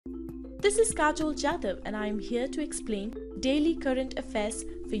This is Kajol Jadhav and I am here to explain daily current affairs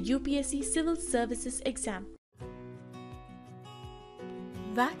for UPSC Civil Services exam.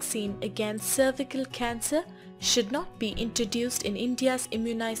 Vaccine against cervical cancer should not be introduced in India's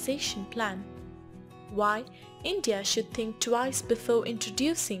immunization plan. Why India should think twice before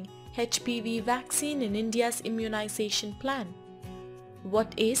introducing HPV vaccine in India's immunization plan.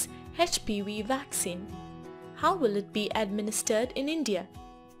 What is HPV vaccine? How will it be administered in India?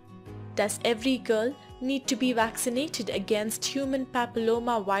 Does every girl need to be vaccinated against human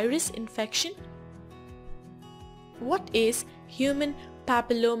papilloma virus infection? What is human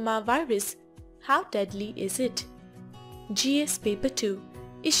papilloma virus? How deadly is it? GS Paper 2.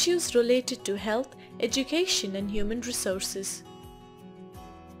 Issues related to health, education and human resources.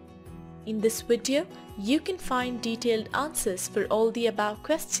 In this video, you can find detailed answers for all the above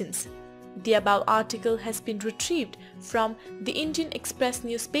questions. The above article has been retrieved from the Indian Express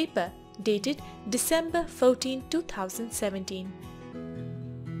newspaper dated December 14, 2017.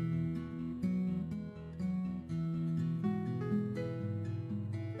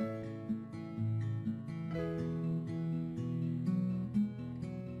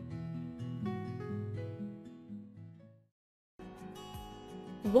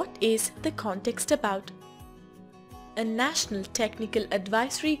 What is the context about? A National Technical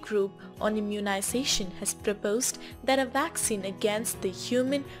Advisory Group on Immunization has proposed that a vaccine against the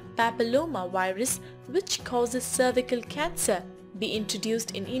human papilloma virus, which causes cervical cancer, be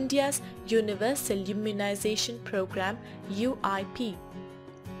introduced in India's Universal Immunization Program (UIP).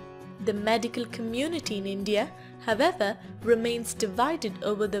 The medical community in India, however, remains divided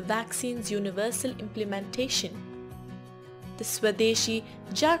over the vaccine's universal implementation. The Swadeshi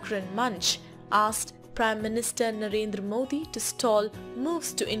Jagran Manch asked Prime Minister Narendra Modi to stall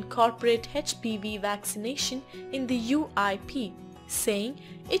moves to incorporate HPV vaccination in the UIP, saying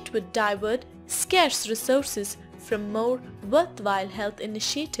it would divert scarce resources from more worthwhile health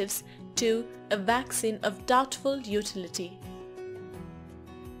initiatives to a vaccine of doubtful utility.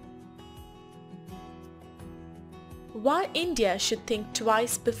 Why India should think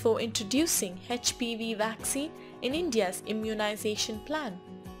twice before introducing HPV vaccine in India's immunization plan?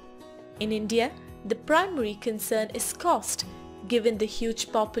 In India, the primary concern is cost, given the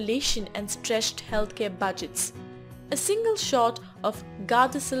huge population and stretched healthcare budgets. A single shot of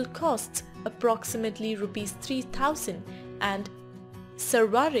Gardasil costs approximately Rs 3,000 and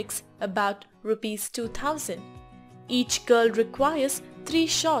Cervarix about Rs 2,000. Each girl requires 3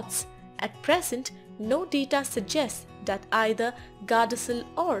 shots. At present, no data suggests that either Gardasil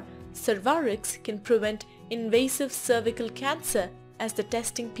or Cervarix can prevent invasive cervical cancer, as the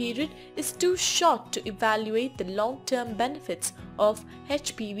testing period is too short to evaluate the long-term benefits of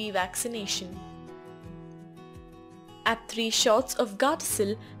HPV vaccination. At 3 shots of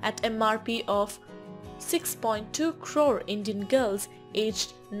Gardasil at MRP of 6.2 crore Indian girls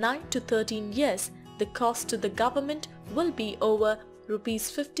aged 9 to 13 years, the cost to the government will be over Rs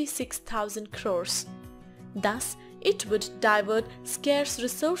 56,000 crores. Thus, it would divert scarce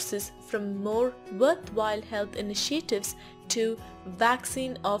resources from more worthwhile health initiatives to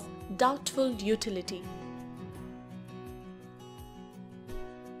vaccine of doubtful utility.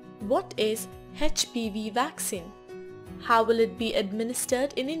 What is HPV vaccine? How will it be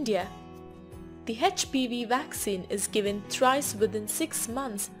administered in India? The HPV vaccine is given thrice within 6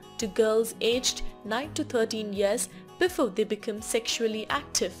 months to girls aged 9 to 13 years before they become sexually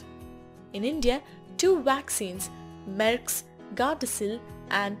active. In India, 2 vaccines, Merck's Gardasil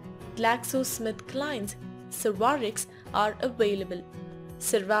and GlaxoSmithKline's Cervarix, are available.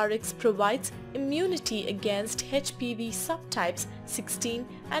 Cervarix provides immunity against HPV subtypes 16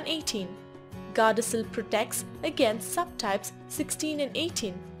 and 18. Gardasil protects against subtypes 16 and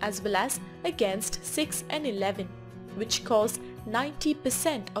 18 as well as against 6 and 11, which cause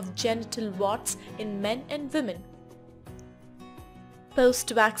 90% of genital warts in men and women.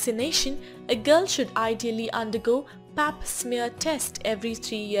 Post-vaccination, a girl should ideally undergo Pap smear test every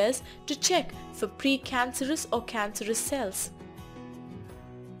 3 years to check for precancerous or cancerous cells.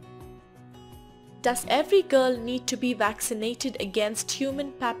 Does every girl need to be vaccinated against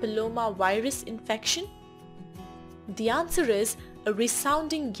human papilloma virus infection? The answer is a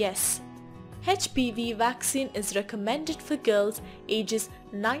resounding yes. HPV vaccine is recommended for girls ages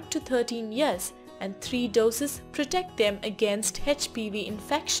 9 to 13 years and 3 doses protect them against HPV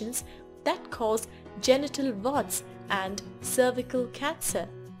infections that cause genital warts and cervical cancer.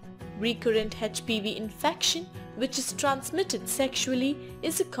 Recurrent HPV infection, which is transmitted sexually,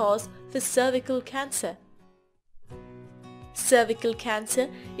 is a cause for cervical cancer. Cervical cancer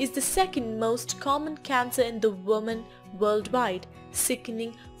is the second most common cancer in the woman worldwide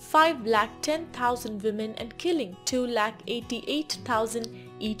sickening 510,000 women and killing 288,000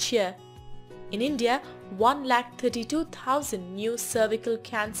 each year. In India, 132,000 new cervical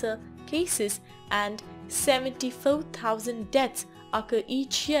cancer cases and 74,000 deaths occur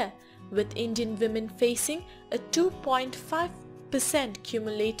each year, with Indian women facing a 2.5%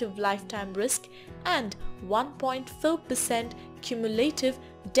 cumulative lifetime risk and 1.4% cumulative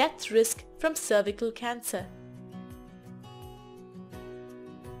death risk from cervical cancer.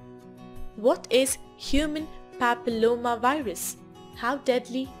 What is human papillomavirus? How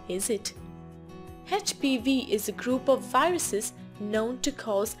deadly is it? HPV is a group of viruses known to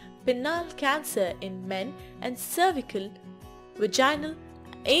cause penile cancer in men and cervical, vaginal,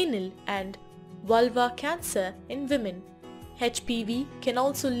 anal and vulvar cancer in women. HPV can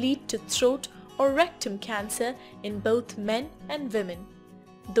also lead to throat or rectum cancer in both men and women.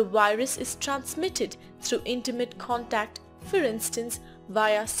 The virus is transmitted through intimate contact, for instance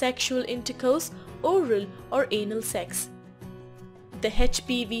via sexual intercourse, oral or anal sex. The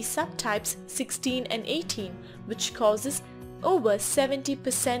HPV subtypes 16 and 18, which causes over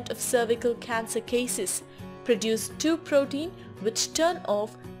 70% of cervical cancer cases, produce two proteins which turn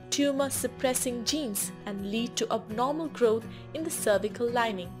off tumor suppressing genes and lead to abnormal growth in the cervical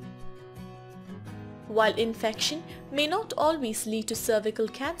lining. While infection may not always lead to cervical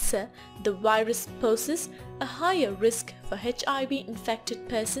cancer, the virus poses a higher risk for HIV-infected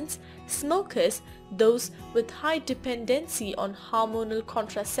persons, smokers, those with high dependency on hormonal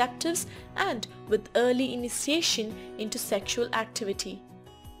contraceptives, and with early initiation into sexual activity.